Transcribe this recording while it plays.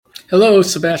Hello,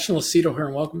 Sebastian Lucido here,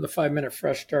 and welcome to 5 Minute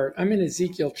Fresh Start. I'm in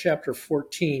Ezekiel chapter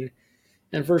 14,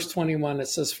 and verse 21. It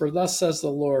says, "For thus says the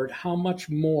Lord, how much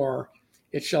more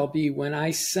it shall be when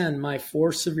I send my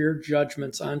 4 severe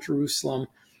judgments on Jerusalem,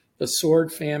 the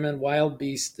sword, famine, wild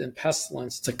beast, and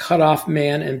pestilence, to cut off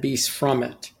man and beast from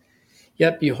it.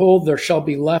 Yet behold, there shall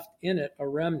be left in it a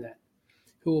remnant,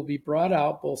 who will be brought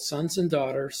out, both sons and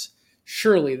daughters.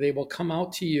 Surely they will come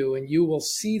out to you, and you will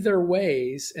see their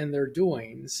ways and their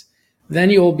doings. Then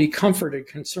you will be comforted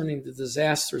concerning the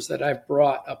disasters that I've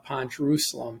brought upon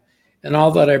Jerusalem and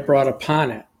all that I brought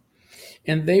upon it.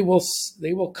 And they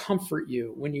will comfort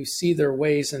you when you see their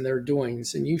ways and their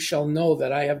doings, and you shall know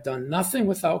that I have done nothing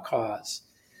without cause,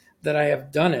 that I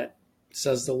have done it,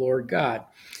 says the Lord God."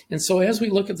 And so as we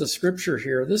look at the scripture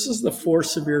here, this is the 4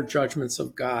 severe judgments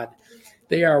of God.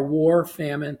 They are war,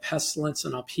 famine, pestilence,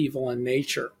 and upheaval in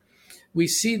nature. We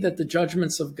see that the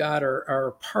judgments of God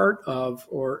are part of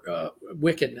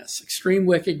wickedness, extreme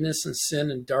wickedness and sin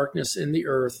and darkness in the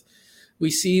earth. We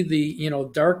see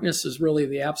darkness is really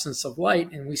the absence of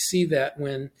light. And we see that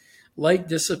when light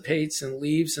dissipates and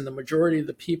leaves and the majority of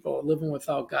the people are living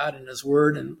without God and his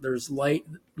word, and there's light,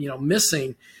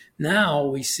 missing, now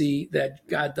we see that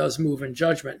God does move in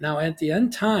judgment. Now at the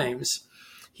end times,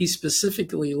 he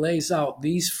specifically lays out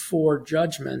these 4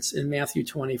 judgments in Matthew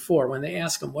 24. When they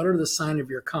ask him, what are the sign of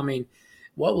your coming?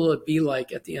 What will it be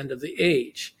like at the end of the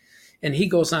age? And he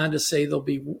goes on to say there'll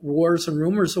be wars and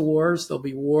rumors of wars. There'll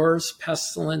be wars,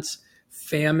 pestilence,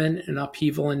 famine, and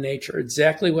upheaval in nature.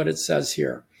 Exactly what it says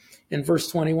here. In verse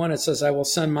 21, it says, "I will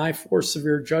send my 4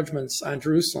 severe judgments on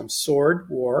Jerusalem: sword,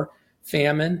 war,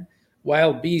 famine,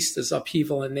 wild beast is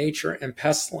upheaval in nature, and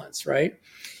pestilence," right?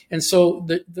 And so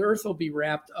the earth will be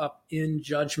wrapped up in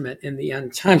judgment in the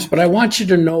end times. But I want you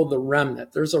to know the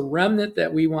remnant. There's a remnant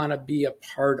that we want to be a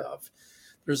part of.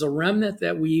 There's a remnant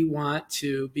that we want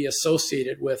to be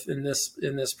associated with in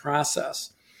this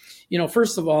process.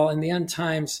 First of all, in the end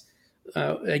times,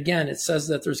 again, it says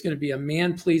that there's going to be a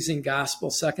man-pleasing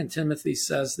gospel. 2 Timothy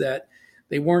says that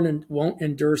they won't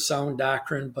endure sound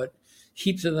doctrine, but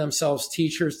heap to themselves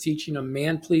teachers teaching a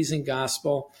man-pleasing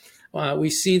gospel. We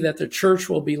see that the church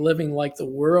will be living like the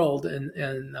world in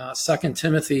 2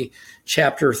 Timothy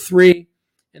chapter 3.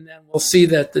 And then we'll see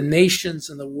that the nations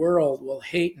in the world will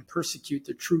hate and persecute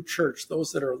the true church,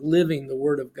 those that are living the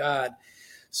word of God.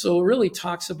 So it really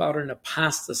talks about an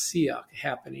apostasia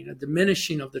happening, a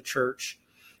diminishing of the church,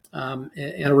 and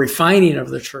a refining of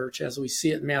the church, as we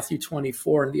see it in Matthew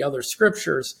 24 and the other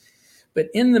scriptures. But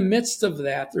in the midst of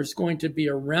that, there's going to be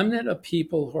a remnant of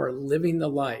people who are living the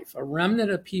life, a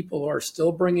remnant of people who are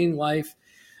still bringing life,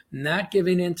 not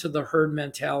giving into the herd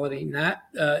mentality, not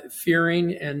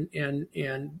fearing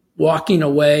and walking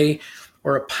away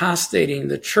or apostating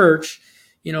the church,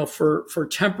 for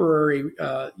temporary,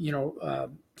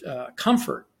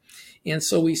 comfort. And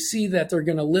so we see that they're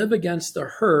going to live against the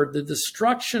herd. The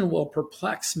destruction will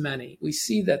perplex many. We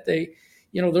see that they're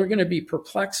going to be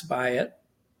perplexed by it.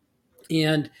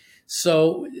 And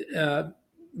so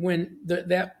when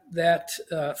that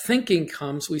thinking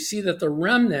comes, we see that the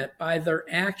remnant, by their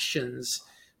actions,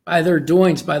 by their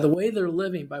doings, by the way they're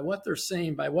living, by what they're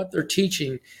saying, by what they're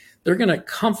teaching, they're going to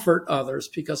comfort others,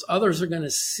 because others are going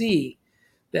to see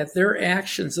that their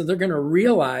actions, and they're going to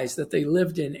realize that they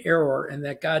lived in error and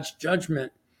that God's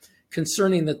judgment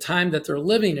concerning the time that they're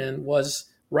living in was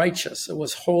righteous. It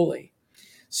was holy.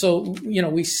 So,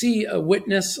 we see a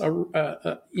witness,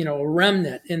 a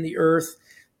remnant in the earth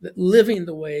that living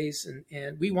the ways,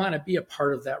 and we want to be a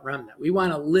part of that remnant. We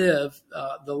want to live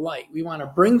the light. We want to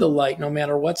bring the light no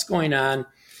matter what's going on.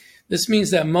 This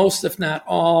means that most, if not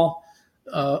all,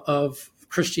 of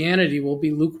Christianity will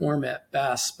be lukewarm at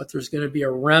best, but there's going to be a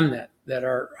remnant that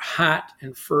are hot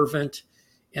and fervent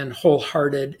and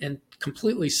wholehearted and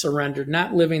completely surrendered,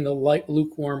 not living the light,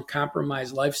 lukewarm,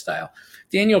 compromised lifestyle.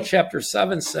 Daniel chapter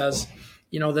 7 says,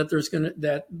 that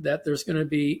there's going to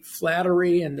be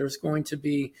flattery and there's going to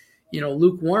be,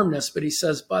 lukewarmness. But he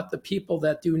says, but the people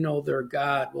that do know their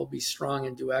God will be strong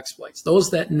and do exploits.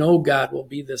 Those that know God will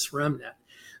be this remnant.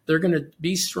 They're going to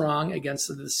be strong against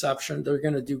the deception. They're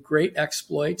going to do great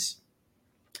exploits,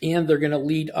 and they're going to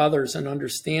lead others in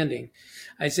understanding.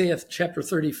 Isaiah chapter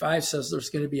 35 says there's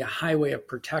going to be a highway of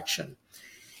protection.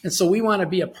 And so we want to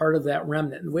be a part of that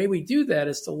remnant. And the way we do that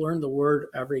is to learn the word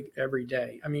every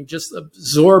day. I mean, just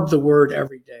absorb the word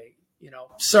every day,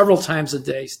 several times a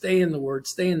day. Stay in the word,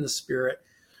 stay in the spirit,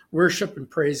 worship and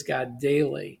praise God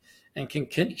daily, and can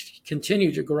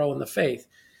continue to grow in the faith.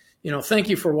 Thank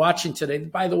you for watching today.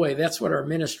 By the way, that's what our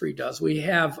ministry does. We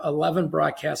have 11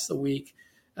 broadcasts a week,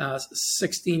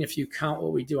 16 if you count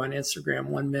what we do on Instagram,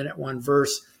 1 minute, one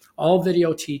verse. all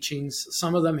video teachings.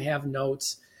 Some of them have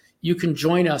notes. You can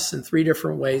join us in 3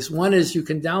 different ways. One is you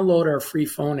can download our free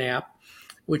phone app,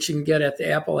 which you can get at the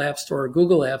Apple App Store or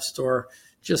Google App Store.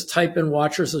 Just type in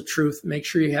Watchers of Truth. Make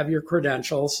sure you have your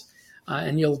credentials,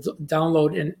 and you'll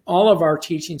download. And all of our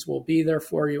teachings will be there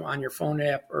for you on your phone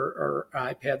app or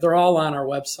iPad. They're all on our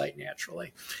website,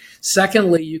 naturally.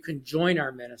 Secondly, you can join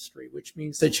our ministry, which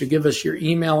means that you give us your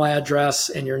email address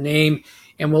and your name,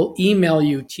 and we'll email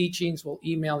you teachings. We'll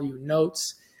email you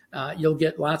notes. You'll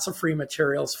get lots of free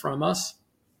materials from us.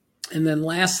 And then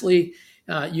lastly,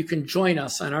 you can join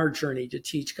us on our journey to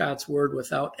teach God's word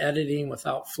without editing,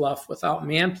 without fluff, without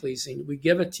man-pleasing. We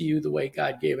give it to you the way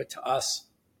God gave it to us.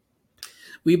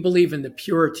 We believe in the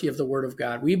purity of the word of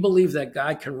God. We believe that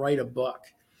God can write a book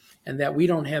and that we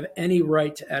don't have any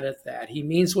right to edit that. He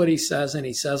means what he says, and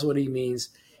he says what he means,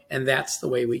 and that's the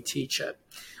way we teach it.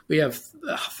 We have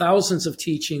thousands of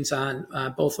teachings on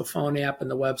both the phone app and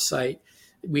the website.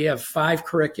 We have 5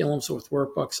 curriculums with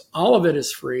workbooks. All of it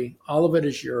is free. All of it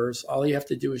is yours. All you have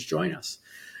to do is join us.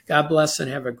 God bless and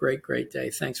have a great, great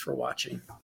day. Thanks for watching.